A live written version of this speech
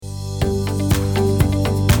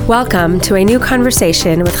Welcome to a new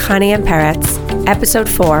conversation with Chani and Peretz, Episode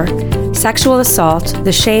 4, Sexual Assault,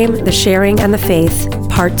 the Shame, the Sharing, and the Faith,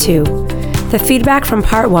 Part 2. The feedback from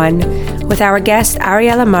Part 1 with our guest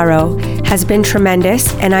Ariella Morrow has been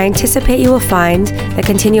tremendous, and I anticipate you will find the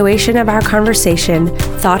continuation of our conversation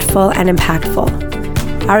thoughtful and impactful.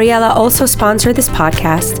 Ariella also sponsored this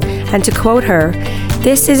podcast, and to quote her,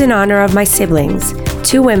 "This is in honor of my siblings,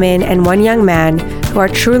 2 women and 1 young man who are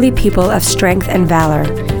truly people of strength and valor,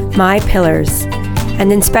 my pillars,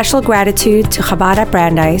 and in special gratitude to Chabad at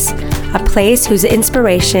Brandeis, a place whose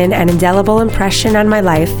inspiration and indelible impression on my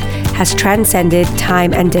life has transcended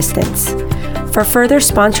time and distance. For further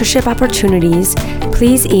sponsorship opportunities,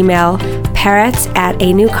 please email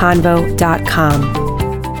peretz@anewconvo.com.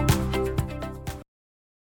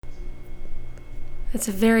 It's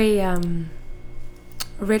a very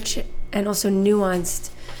rich and also nuanced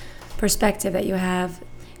perspective that you have.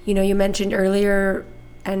 You know, you mentioned earlier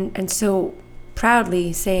and so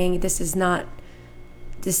proudly saying this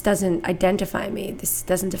doesn't identify me, this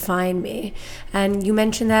doesn't define me. And you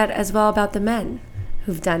mentioned that as well about the men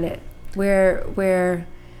who've done it, where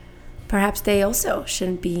perhaps they also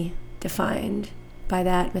shouldn't be defined by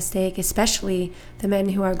that mistake, especially the men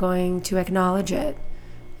who are going to acknowledge it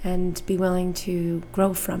and be willing to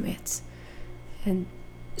grow from it. And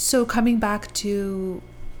so coming back to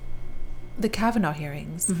the Kavanaugh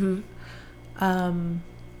hearings,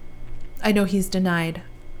 I know he's denied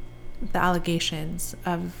the allegations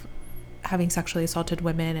of having sexually assaulted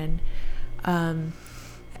women, and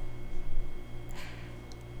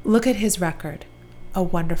look at his record. A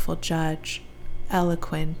wonderful judge,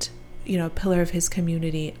 eloquent, pillar of his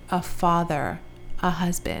community, a father, a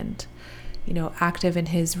husband, active in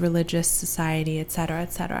his religious society, etc.,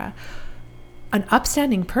 etc. An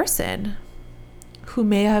upstanding person who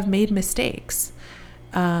may have made mistakes.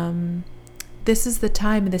 This is the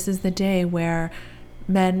time, this is the day where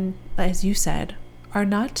men, as you said, are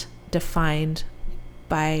not defined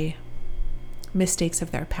by mistakes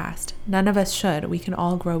of their past. None of us should. We can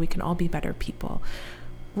all grow. We can all be better people.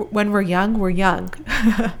 When we're young, we're young.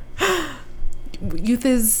 Youth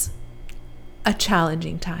is a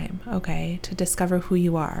challenging time, okay, to discover who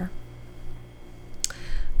you are.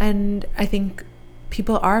 And I think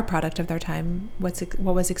people are a product of their time. What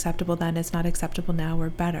was acceptable then is not acceptable now. We're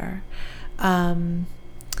better.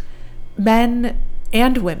 Men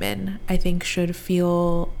and women, I think, should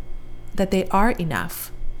feel that they are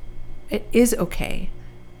enough. It is okay.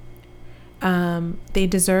 They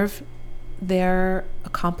deserve their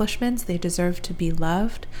accomplishments. They deserve to be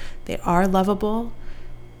loved. They are lovable,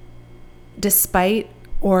 despite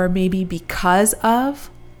or maybe because of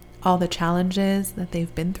all the challenges that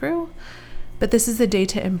they've been through. But this is the day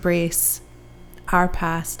to embrace our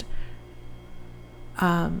past.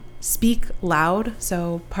 Speak loud.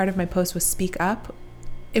 So part of my post was speak up.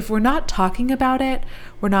 If we're not talking about it,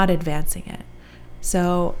 we're not advancing it.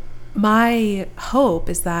 So my hope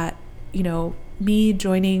is that, me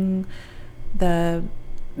joining the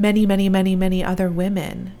many, many, many, many other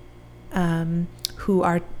women who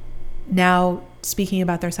are now speaking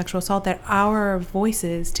about their sexual assault, that our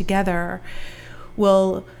voices together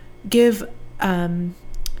will give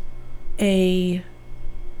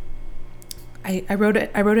I wrote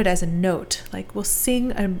it as a note. Like, we'll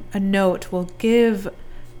sing a note, we'll give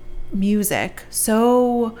music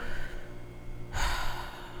so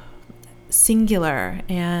singular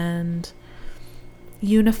and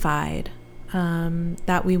unified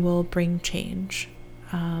that we will bring change.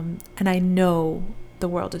 And I know the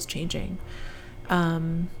world is changing.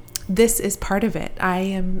 This is part of it. I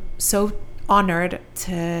am so honored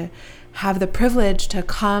to have the privilege to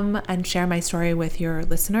come and share my story with your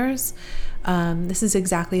listeners. This is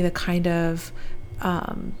exactly the kind of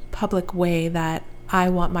public way that I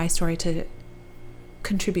want my story to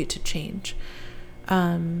contribute to change.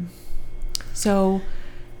 So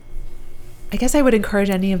I guess I would encourage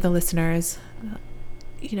any of the listeners,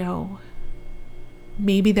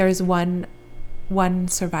 maybe there's one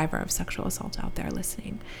survivor of sexual assault out there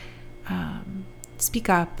listening. Speak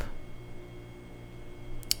up.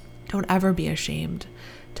 Don't ever be ashamed.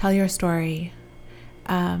 Tell your story.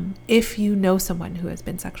 If you know someone who has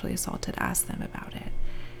been sexually assaulted, ask them about it.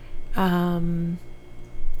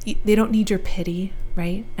 They don't need your pity,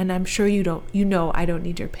 right? And I'm sure you don't. I don't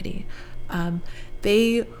need your pity.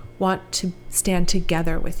 They want to stand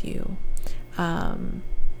together with you.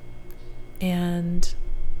 And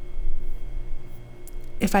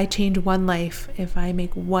if I change one life, if I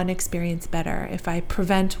make one experience better, if I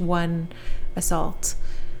prevent one assault,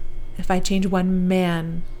 if I change one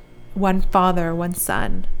man, one father, one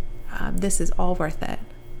son, this is all worth it.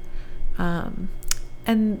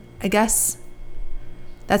 And I guess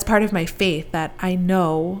that's part of my faith, that I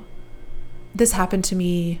know this happened to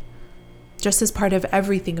me just as part of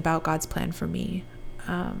everything about God's plan for me.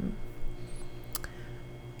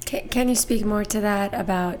 Can you speak more to that,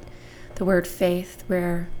 about the word faith,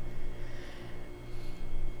 where,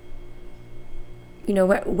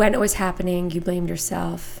 when it was happening, you blamed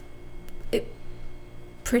yourself.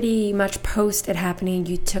 Pretty much post it happening,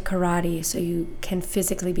 you took karate so you can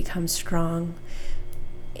physically become strong,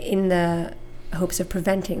 in the hopes of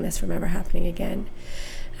preventing this from ever happening again.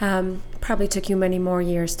 Probably took you many more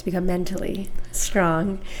years to become mentally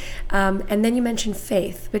strong. And then you mentioned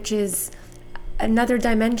faith, which is another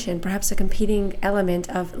dimension, perhaps a competing element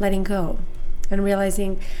of letting go and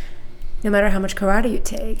realizing no matter how much karate you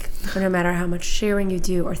take, or no matter how much sharing you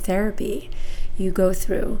do or therapy you go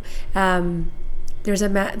through,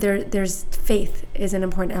 there's faith is an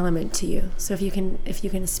important element to you. So if you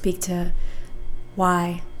can speak to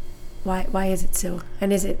why is it so,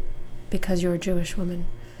 and is it because you're a Jewish woman?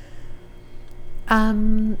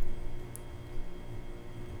 I'm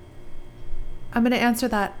going to answer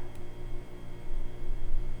that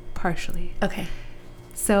partially. Okay.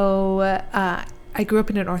 So I grew up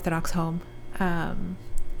in an Orthodox home,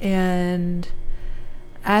 and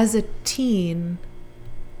as a teen,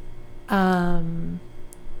 I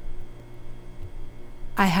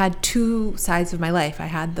had two sides of my life. I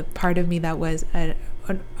had the part of me that was a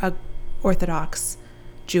Orthodox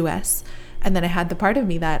Jewess, and then I had the part of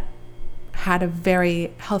me that had a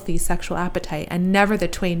very healthy sexual appetite, and never the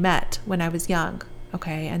twain met when I was young.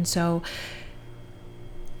 Okay. And so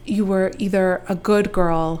you were either a good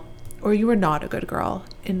girl or you were not a good girl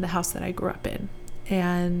in the house that I grew up in.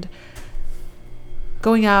 And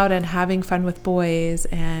going out and having fun with boys,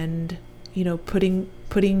 and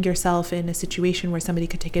putting yourself in a situation where somebody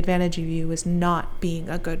could take advantage of you was not being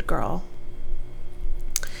a good girl.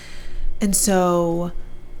 And so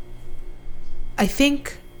I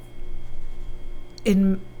think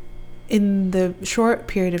in the short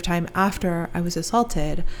period of time after I was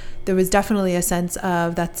assaulted, there was definitely a sense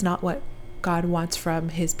of that's not what God wants from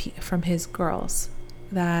his girls,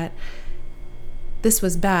 that this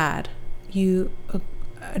was bad.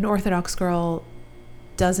 An Orthodox girl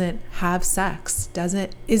doesn't have sex,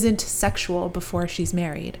 isn't sexual before she's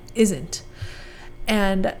married, isn't.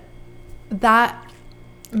 And that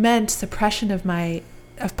meant suppression of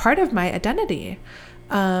part of my identity.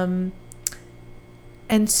 And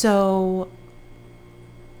so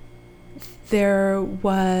there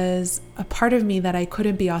was a part of me that I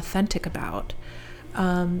couldn't be authentic about.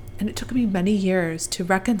 And it took me many years to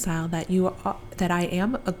reconcile that I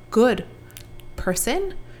am a good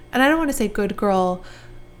person. And I don't want to say good girl,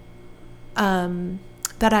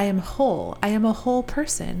 that I am whole. I am a whole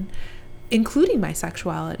person, including my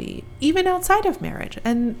sexuality, even outside of marriage.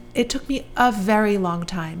 And it took me a very long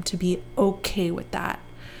time to be okay with that.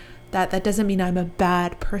 That doesn't mean I'm a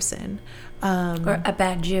bad person. Or a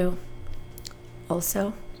bad Jew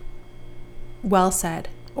also. Well said.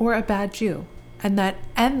 Or a bad Jew. And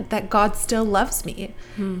that God still loves me.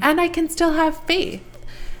 And I can still have faith.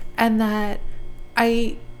 And that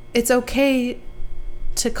it's okay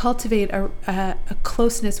to cultivate a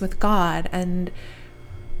closeness with God. And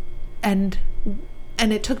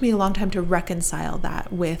it took me a long time to reconcile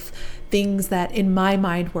that with things that in my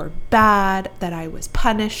mind were bad, that I was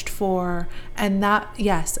punished for. And that,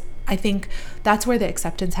 yes, I think that's where the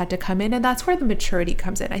acceptance had to come in, and that's where the maturity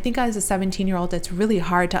comes in. I think as a 17-year-old, it's really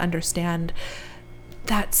hard to understand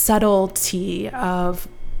that subtlety of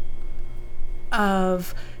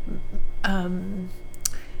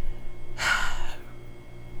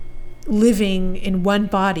living in one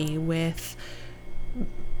body with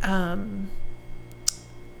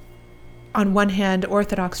on one hand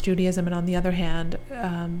Orthodox Judaism, and on the other hand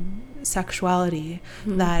sexuality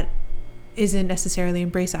that isn't necessarily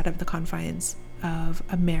embraced out of the confines of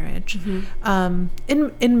a marriage. I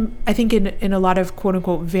think in a lot of quote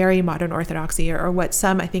unquote very modern Orthodoxy, or what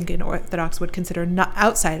some I think in Orthodox would consider not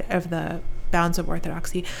outside of the bounds of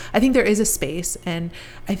Orthodoxy, I think there is a space, and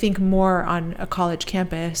I think more on a college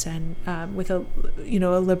campus and with a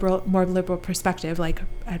more liberal perspective, like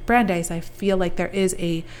at Brandeis, I feel like there is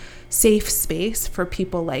a safe space for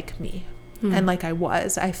people like me. And like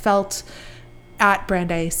I felt at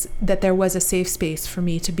Brandeis that there was a safe space for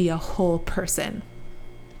me to be a whole person.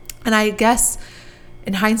 And I guess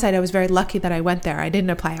in hindsight, I was very lucky that I went there. I didn't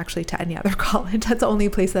apply actually to any other college. That's the only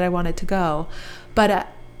place that I wanted to go. But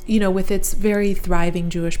with its very thriving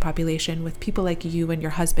Jewish population, with people like you and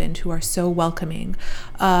your husband who are so welcoming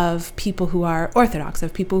of people who are Orthodox,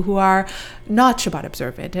 of people who are not Shabbat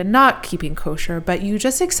observant and not keeping kosher, but you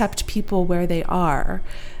just accept people where they are.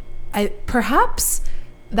 Perhaps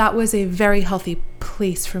that was a very healthy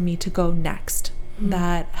place for me to go next.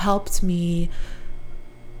 That helped me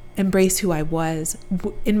embrace who I was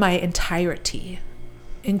in my entirety,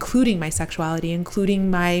 including my sexuality,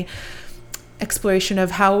 including my exploration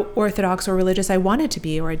of how Orthodox or religious I wanted to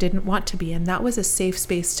be or I didn't want to be. And that was a safe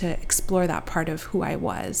space to explore that part of who I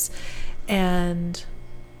was. And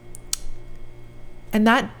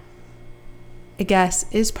that, I guess,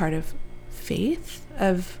 is part of faith,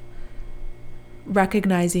 of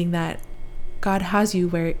recognizing that God has you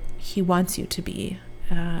where he wants you to be.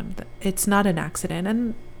 It's not an accident.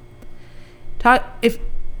 And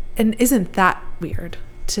isn't that weird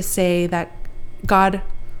to say that God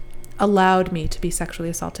allowed me to be sexually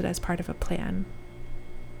assaulted as part of a plan?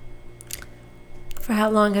 For how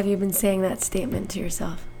long have you been saying that statement to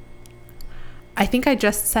yourself? I think I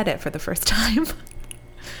just said it for the first time.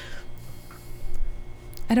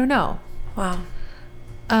 I don't know. Wow.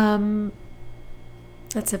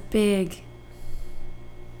 That's a big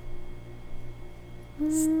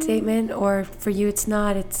statement, or for you it's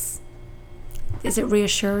not. Is it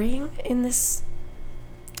reassuring in this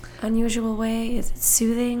unusual way? Is it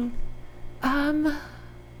soothing?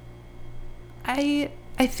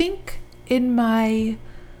 I think in my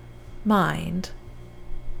mind,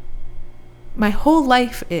 my whole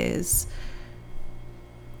life is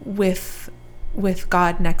with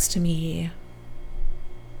God next to me.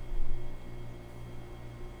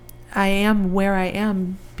 I am where I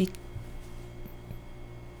am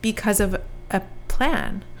because of a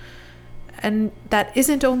plan. And that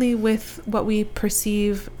isn't only with what we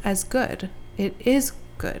perceive as good. It is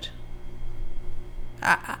good.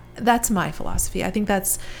 That's my philosophy. I think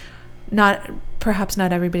that's perhaps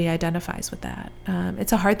not everybody identifies with that.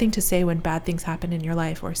 It's a hard thing to say when bad things happen in your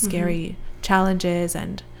life or scary challenges.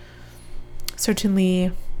 And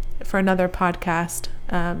certainly for another podcast,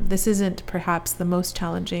 this isn't perhaps the most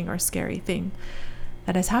challenging or scary thing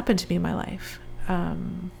that has happened to me in my life.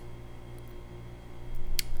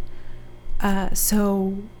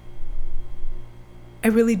 So I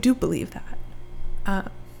really do believe that.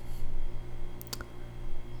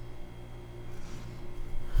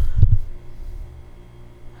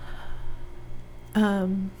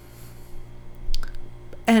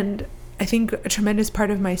 And I think a tremendous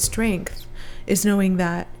part of my strength is knowing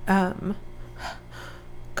that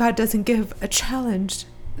God doesn't give a challenge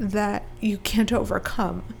that you can't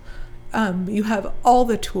overcome. You have all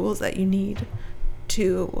the tools that you need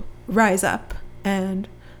to rise up, and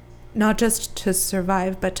not just to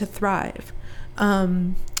survive, but to thrive.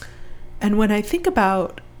 And when I think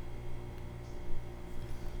about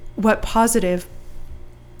what positive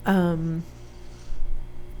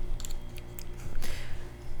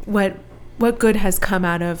what good has come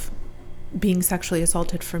out of being sexually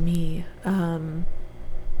assaulted for me,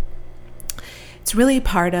 it's really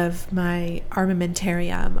part of my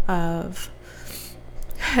armamentarium of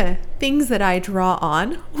things that I draw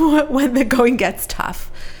on when the going gets tough,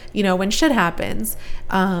 when shit happens,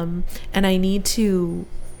 and I need to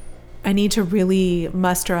really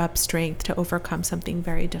muster up strength to overcome something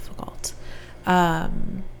very difficult. I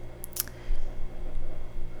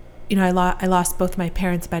lost both my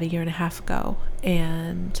parents about 1.5 years ago,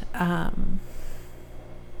 and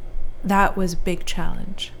that was a big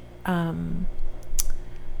challenge.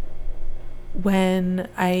 When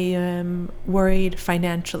I am worried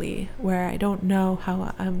financially, where I don't know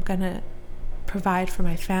how I'm gonna provide for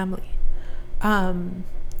my family.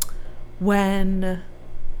 When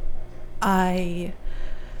I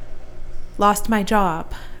lost my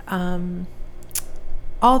job,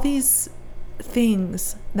 all these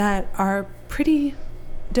things that are pretty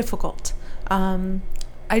difficult.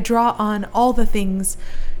 I draw on all the things,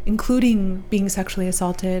 including being sexually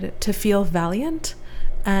assaulted, to feel valiant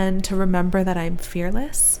and to remember that I'm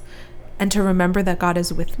fearless and to remember that God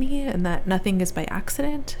is with me and that nothing is by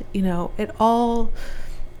accident. It all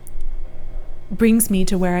brings me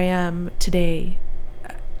to where I am today,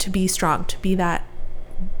 to be strong, to be that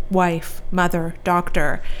wife, mother,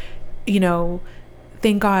 doctor.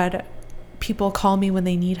 Thank God people call me when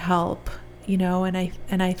they need help, and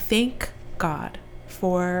I thank God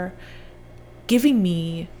for giving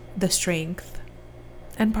me the strength.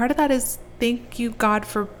 And part of that is thank you, God,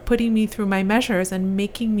 for putting me through my measures and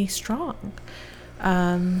making me strong.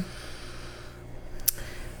 So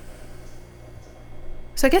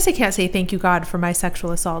I guess I can't say thank you, God, for my sexual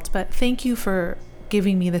assault, but thank you for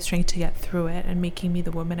giving me the strength to get through it and making me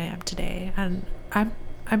the woman I am today. And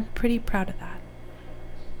I'm pretty proud of that.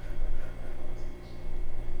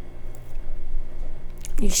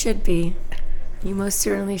 You should be. You most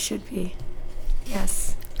certainly should be.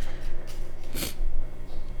 Yes.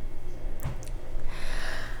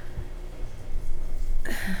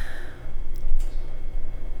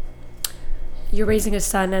 You're raising a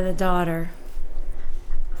son and a daughter.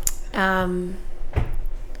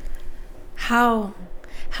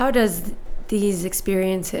 How does these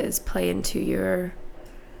experiences play into your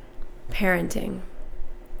parenting?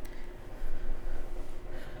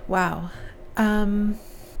 Wow. Well,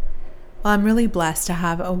 I'm really blessed to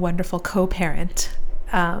have a wonderful co-parent.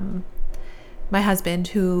 My husband,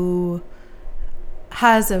 who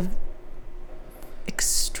has a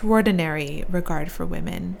extraordinary regard for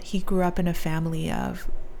women. He grew up in a family of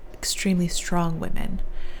extremely strong women.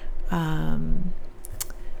 And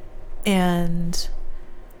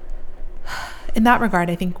in that regard,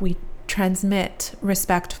 I think we transmit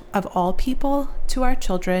respect of all people to our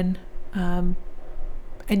children. I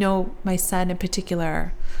know my son in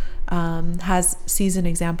particular sees an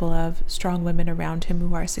example of strong women around him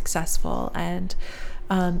who are successful, and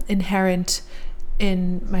inherent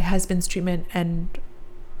in my husband's treatment and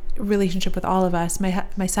relationship with all of us,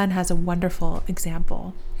 my son has a wonderful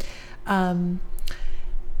example. And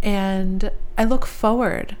I look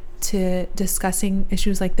forward to discussing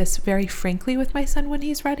issues like this very frankly with my son when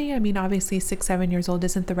he's ready. I mean, obviously 6-7 years old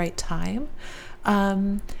isn't the right time.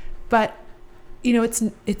 But you know,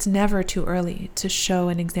 it's never too early to show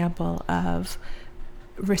an example of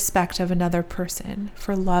respect of another person,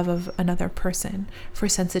 for love of another person, for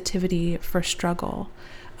sensitivity, for struggle.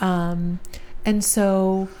 And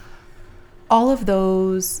so all of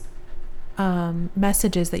those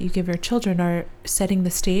messages that you give your children are setting the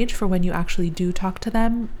stage for when you actually do talk to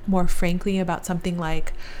them more frankly about something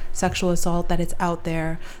like sexual assault, that it's out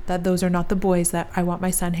there, that those are not the boys that I want my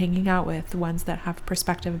son hanging out with, the ones that have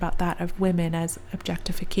perspective about that, of women as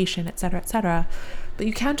objectification, etc., etc. But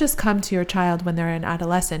you can't just come to your child when they're an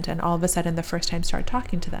adolescent and all of a sudden the first time start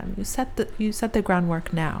talking to them. You set the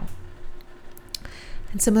groundwork now.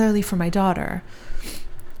 And similarly for my daughter,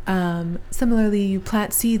 you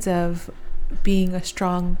plant seeds of being a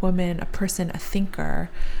strong woman, a person, a thinker,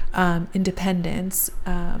 independence,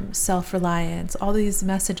 self-reliance, all these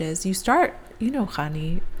messages. You start,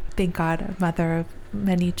 Khani, thank God, a mother of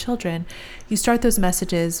many children, you start those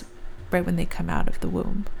messages right when they come out of the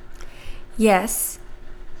womb. Yes.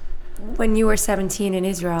 When you were 17 in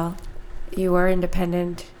Israel, you were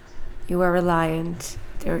independent, you were reliant,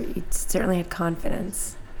 you certainly had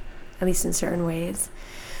confidence, at least in certain ways.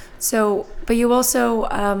 So, but you also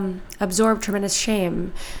absorb tremendous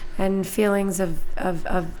shame and feelings of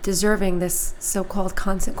deserving this so-called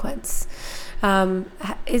consequence.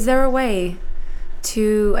 Is there a way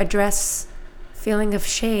to address feeling of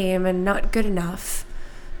shame and not good enough?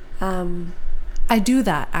 I do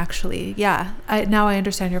that, actually. Yeah. Now I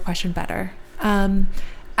understand your question better. I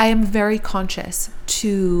am very conscious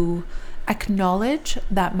to acknowledge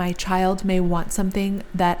that my child may want something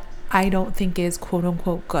that I don't think is quote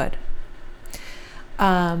unquote good.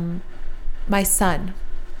 My son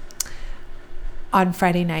on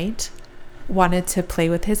Friday night wanted to play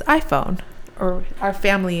with his iPhone, or our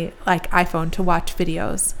family like iPhone, to watch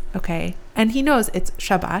videos. Okay. And he knows it's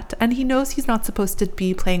Shabbat, and he knows he's not supposed to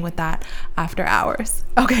be playing with that after hours.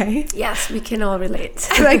 Okay. Yes, we can all relate.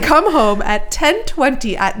 And I come home at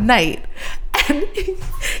 10:20 at night, and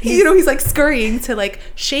he's like scurrying to like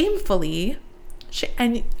shamefully,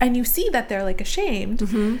 and you see that they're like ashamed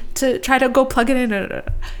to try to go plug it in.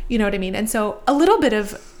 You know what I mean? And so a little bit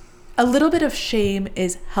of shame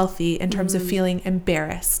is healthy in terms of feeling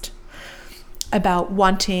embarrassed about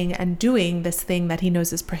wanting and doing this thing that he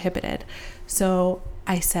knows is prohibited. So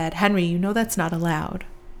I said, Henry, that's not allowed.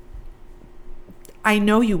 I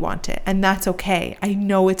know you want it, and that's okay. I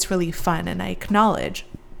know it's really fun, and I acknowledge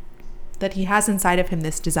that he has inside of him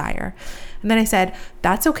this desire. And then I said,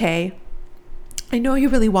 that's okay. I know you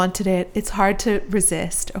really wanted it. It's hard to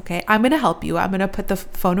resist. Okay, I'm going to help you. I'm going to put the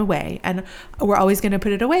phone away, and we're always going to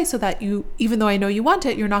put it away so that you, even though I know you want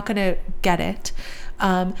it, you're not going to get it.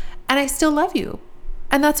 And I still love you,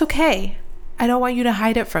 and that's okay. I don't want you to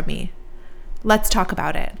hide it from me. Let's talk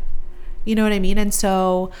about it. You know what I mean? And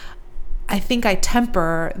so I think I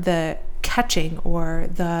temper the catching or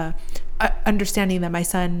the understanding that my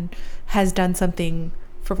son has done something,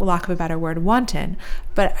 for lack of a better word, wanton.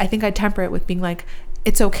 But I think I temper it with being like,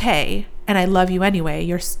 it's okay, and I love you anyway.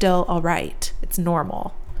 You're still all right. It's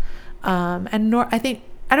normal.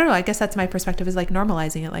 I guess that's my perspective, is like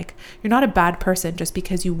normalizing it. Like, you're not a bad person just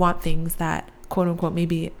because you want things that quote unquote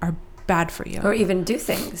maybe are bad for you, or even do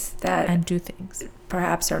things that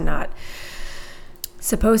perhaps are not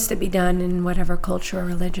supposed to be done in whatever culture or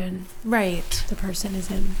religion the person is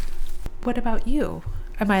in. What about you?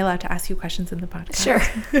 Am I allowed to ask you questions in the podcast? Sure.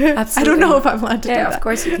 Absolutely. I don't know if I'm allowed to do that. Yeah, of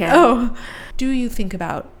course you can. Oh. Do you think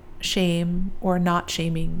about shame or not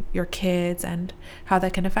shaming your kids and how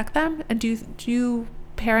that can affect them? And do you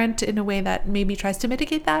parent in a way that maybe tries to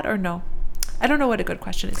mitigate that, or no? I don't know what a good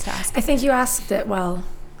question is to ask. I think you asked it well.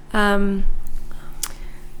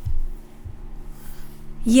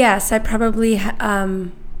 Yes, I probably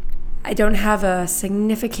I don't have a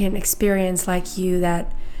significant experience like you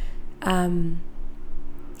that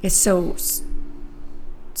is so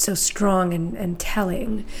strong and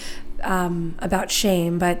telling about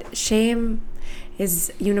shame, but shame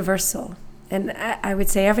is universal, and I would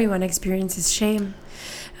say everyone experiences shame.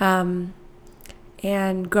 And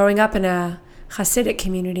growing up in a Hasidic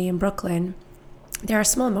community in Brooklyn, there are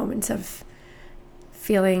small moments of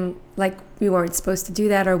feeling like we weren't supposed to do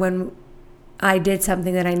that, or when I did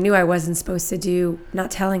something that I knew I wasn't supposed to do, not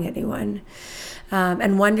telling anyone,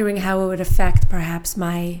 and wondering how it would affect perhaps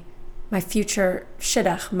my future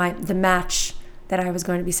shidduch, the match that I was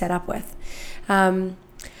going to be set up with.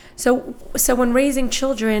 So when raising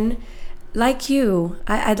children, like you,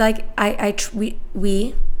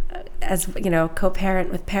 we as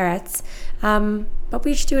co-parent with Peretz, but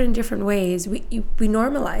we each do it in different ways. We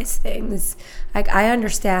normalize things. I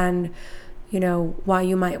understand, why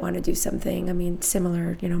you might want to do something. I mean,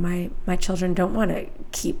 similar, my children don't want to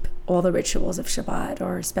keep all the rituals of Shabbat,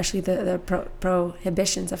 or especially the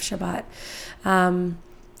prohibitions of Shabbat.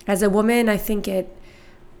 As a woman, I think it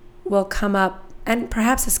will come up, and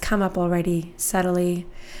perhaps has come up already subtly,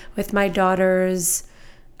 with my daughters,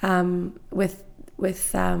 with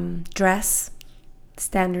dress,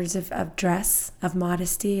 standards of dress, of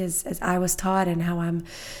modesty, as I was taught, and how I'm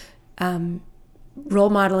role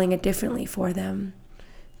modeling it differently for them,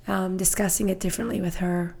 discussing it differently with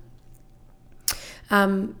her.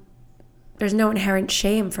 There's no inherent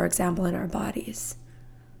shame, for example, in our bodies,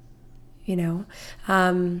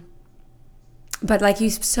 but like you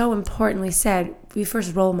so importantly said, we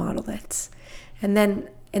first role model it, and then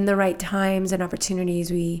in the right times and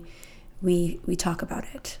opportunities, we talk about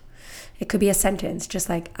it. It could be a sentence, just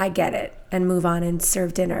like, I get it, and move on and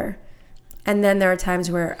serve dinner. And then there are times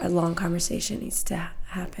where a long conversation needs to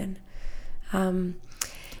happen.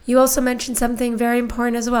 You also mentioned something very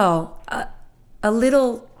important as well. A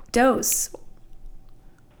little dose,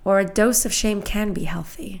 or a dose of shame, can be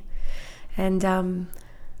healthy. And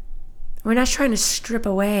we're not trying to strip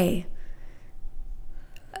away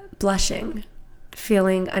blushing,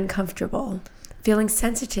 feeling uncomfortable, feeling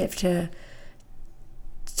sensitive to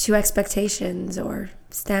expectations or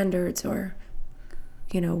standards, or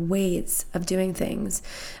ways of doing things,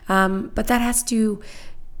 but that has to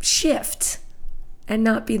shift and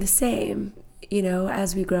not be the same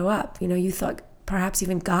as we grow up. You thought perhaps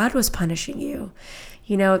even God was punishing you.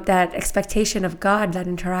 That expectation of God, that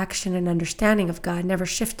interaction and understanding of God never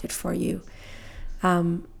shifted for you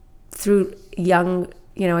through a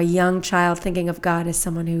young child thinking of God as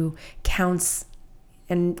someone who counts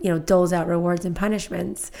and doles out rewards and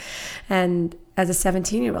punishments, and as a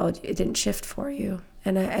 17-year-old it didn't shift for you.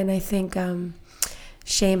 And I think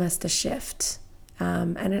shame has to shift,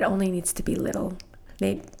 and it only needs to be little,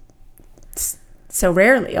 maybe so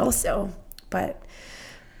rarely also, but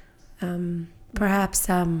perhaps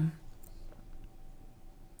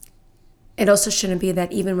it also shouldn't be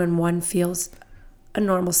that even when one feels a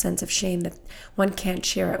normal sense of shame, that one can't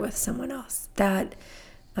share it with someone else. That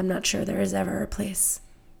I'm not sure there is ever a place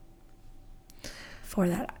for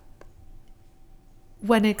that.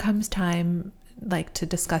 When it comes time, like, to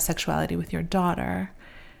discuss sexuality with your daughter,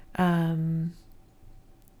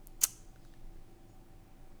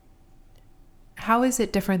 how is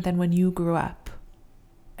it different than when you grew up,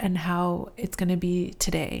 and how it's going to be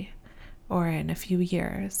today or in a few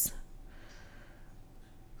years?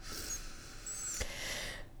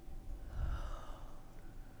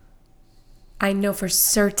 I know for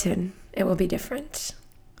certain it will be different.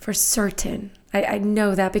 For certain. I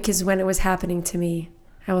know that, because when it was happening to me,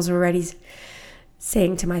 I was already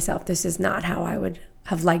saying to myself, this is not how I would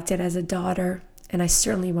have liked it as a daughter, and I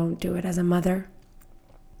certainly won't do it as a mother.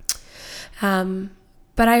 But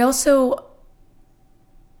I also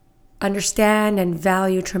understand and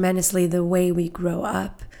value tremendously the way we grow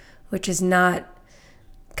up, which is not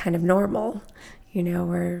kind of normal,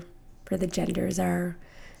 where the genders are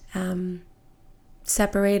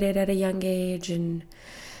separated at a young age, and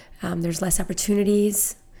there's less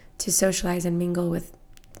opportunities to socialize and mingle with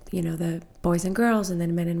the boys and girls and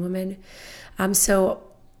then men and women. So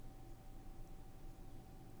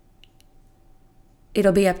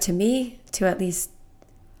it'll be up to me to at least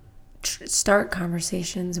start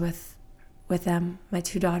conversations with them, my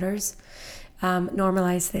 2 daughters,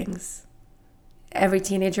 normalize things. Every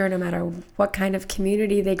teenager, no matter what kind of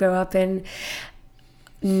community they grow up in,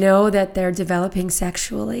 know that they're developing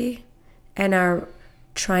sexually and are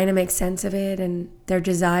trying to make sense of it and their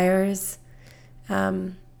desires,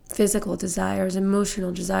 physical desires,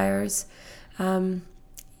 emotional desires, even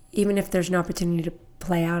if there's an opportunity to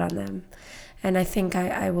play out on them. And I think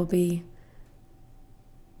I will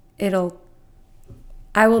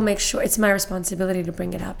make sure it's my responsibility to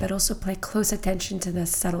bring it up, but also pay close attention to the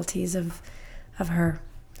subtleties of her.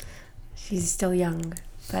 She's still young,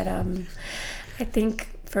 but I think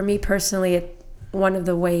for me personally, one of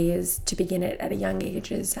the ways to begin it at a young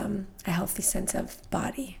age is a healthy sense of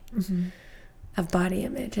body, of body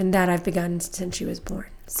image, and that I've begun since she was born.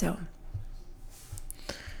 So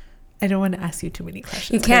I don't want to ask you too many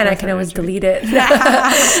questions. You can. I can always delete it.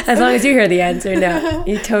 As long as you hear the answer. No,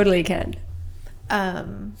 you totally can.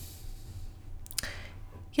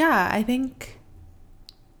 Yeah, I think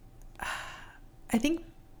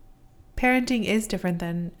parenting is different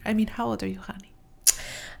than, how old are you, Hani?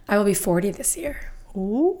 I will be 40 this year.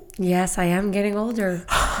 Ooh. Yes, I am getting older.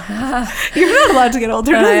 You're not allowed to get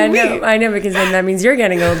older. I know, because then that means you're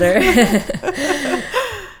getting older.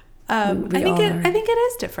 I think it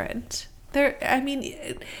is different.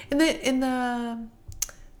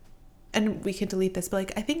 And we can delete this,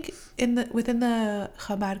 but I think within the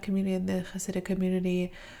Chabad community and the Hasidic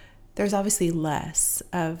community, there's obviously less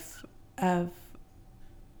of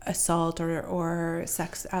assault or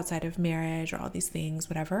sex outside of marriage or all these things,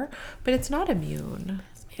 whatever. But it's not immune.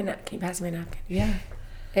 Can you pass me a napkin? Yeah.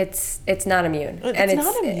 It's not immune. It's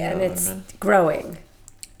not immune. And it's growing.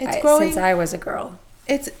 It's growing. Since I was a girl.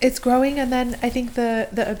 It's growing, and then I think the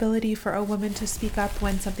ability for a woman to speak up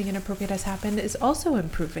when something inappropriate has happened is also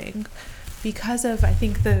improving because of, I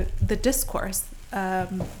think, the discourse,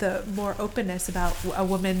 the more openness about a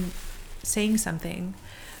woman saying something.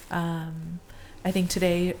 I think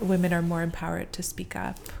today women are more empowered to speak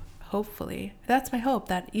up, hopefully. That's my hope,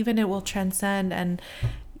 that even it will transcend and,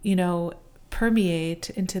 permeate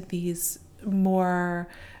into these more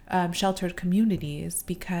sheltered communities,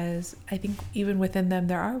 because I think even within them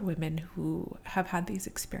there are women who have had these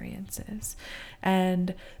experiences,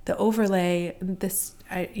 and the overlay, this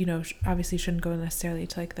I obviously shouldn't go necessarily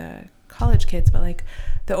to the college kids, but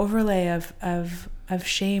the overlay of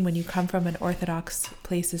shame when you come from an Orthodox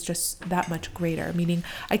place is just that much greater. Meaning,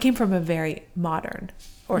 I came from a very modern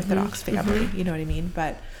Orthodox family, you know what I mean,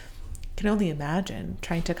 but I can only imagine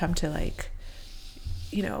trying to come to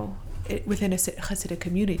within a Hasidic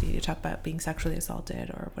community to talk about being sexually assaulted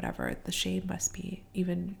or whatever. The shame must be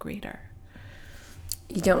even greater.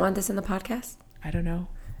 You don't want this in the podcast? I don't know.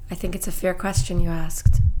 I think it's a fair question you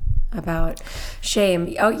asked about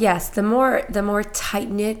shame. Oh yes, the more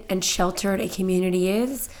tight-knit and sheltered a community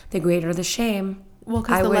is, the greater the shame. Well,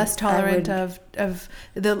 because the less tolerant of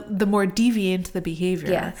the more deviant the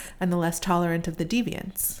behavior, yes, and the less tolerant of the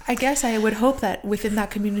deviance. I guess I would hope that within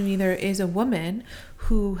that community there is a woman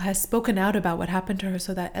who has spoken out about what happened to her,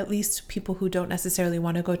 so that at least people who don't necessarily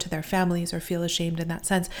want to go to their families or feel ashamed in that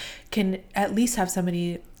sense can at least have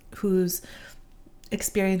somebody whose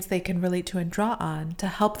experience they can relate to and draw on to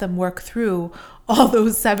help them work through all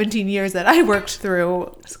those 17 years that I worked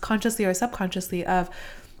through, consciously or subconsciously, of,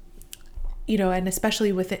 and especially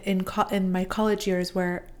in my college years,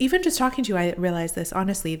 where even just talking to you, I realized this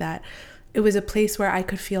honestly, that it was a place where I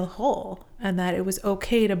could feel whole, and that it was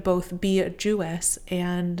okay to both be a Jewess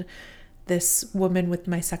and this woman with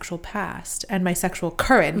my sexual past and my sexual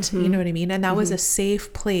current, you know what I mean? And that was a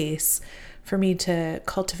safe place for me to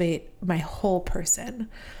cultivate my whole person.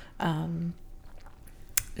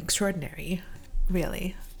 Extraordinary,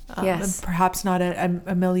 really. Yes. And perhaps not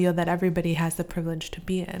a milieu that everybody has the privilege to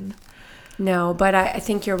be in. No, but I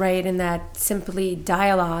think you're right in that simply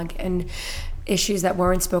dialogue and issues that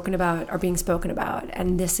weren't spoken about are being spoken about.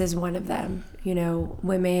 And this is one of them,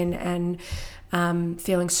 women and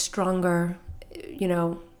feeling stronger,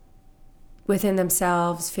 within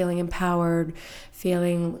themselves, feeling empowered,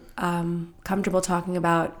 feeling comfortable talking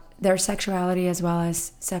about their sexuality as well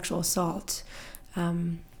as sexual assault.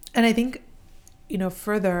 And I think,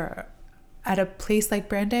 further at a place like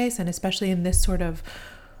Brandeis, and especially in this sort of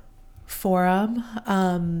forum,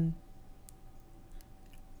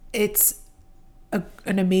 it's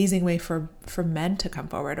an amazing way for men to come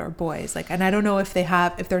forward, or boys. And I don't know if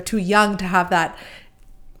they're too young to have that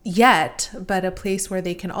yet, but a place where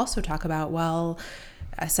they can also talk about, well,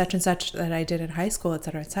 such and such that I did in high school, et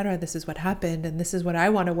cetera, this is what happened, and this is what I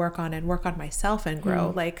want to work on and work on myself and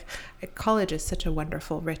grow. Like, college is such a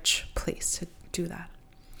wonderful, rich place to do that.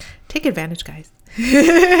 Take advantage, guys.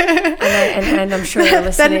 and I'm sure they're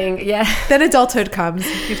listening. Then adulthood comes.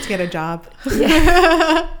 You have to get a job.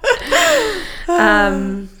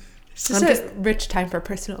 It's just a rich time for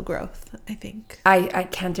personal growth, I think. I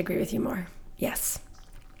can't agree with you more. Yes.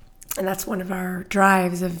 And that's one of our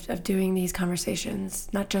drives of doing these conversations,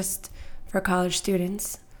 not just for college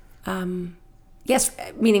students. Yes,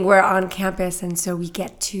 meaning we're on campus, and so we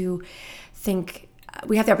get to think,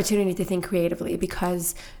 we have the opportunity to think creatively,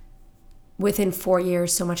 because within 4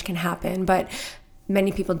 years, so much can happen, but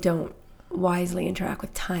many people don't wisely interact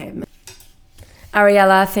with time.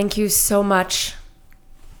 Ariella, thank you so much.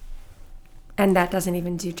 And that doesn't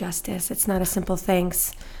even do justice. It's not a simple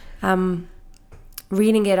thanks.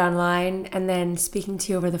 Reading it online and then speaking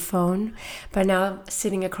to you over the phone, but now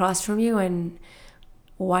sitting across from you and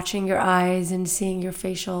watching your eyes and seeing your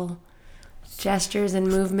facial gestures and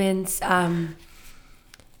movements,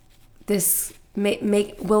 this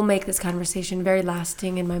will make this conversation very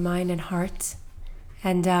lasting in my mind and heart.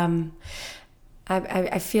 And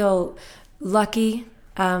I feel lucky,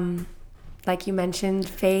 like you mentioned,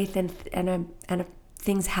 faith and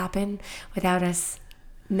things happen without us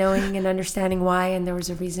knowing and understanding why, and there was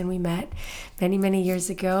a reason we met many years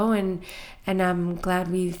ago, and I'm glad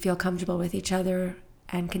we feel comfortable with each other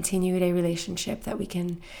and continued a relationship that we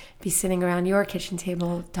can be sitting around your kitchen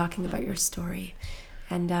table talking about your story.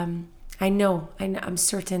 And I'm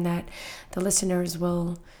certain that the listeners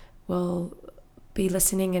will be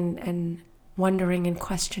listening and wondering and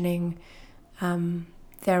questioning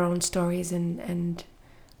their own stories and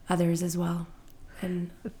others as well.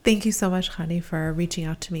 And thank you so much, Khani, for reaching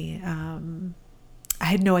out to me. I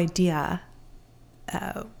had no idea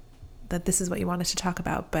that this is what you wanted to talk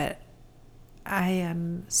about, but I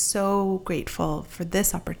am so grateful for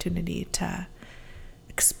this opportunity to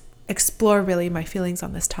explore really my feelings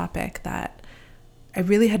on this topic that I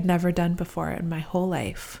really had never done before in my whole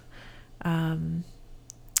life, until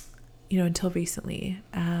recently.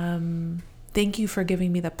 Thank you for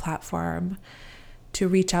giving me the platform to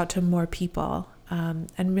reach out to more people.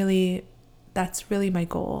 And really, that's really my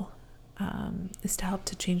goal, is to help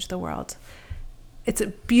to change the world. It's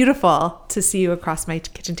beautiful to see you across my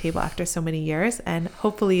kitchen table after so many years. And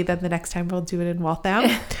hopefully then the next time we'll do it in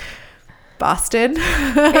Waltham, Boston.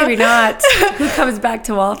 Maybe not. Who comes back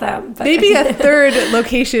to Waltham? But maybe a third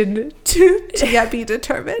location to yet be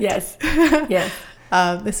determined. Yes.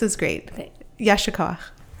 This is great. Yasher koach.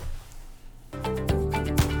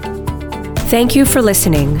 Thank you for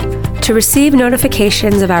listening. To receive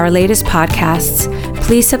notifications of our latest podcasts,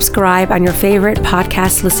 please subscribe on your favorite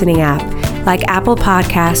podcast listening app, like Apple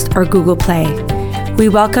Podcast or Google Play. We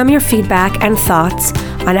welcome your feedback and thoughts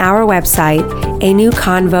on our website,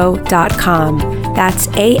 anewconvo.com. That's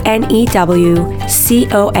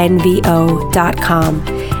ANEWCONVO.com.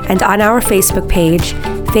 And on our Facebook page,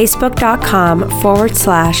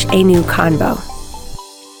 facebook.com/anewconvo.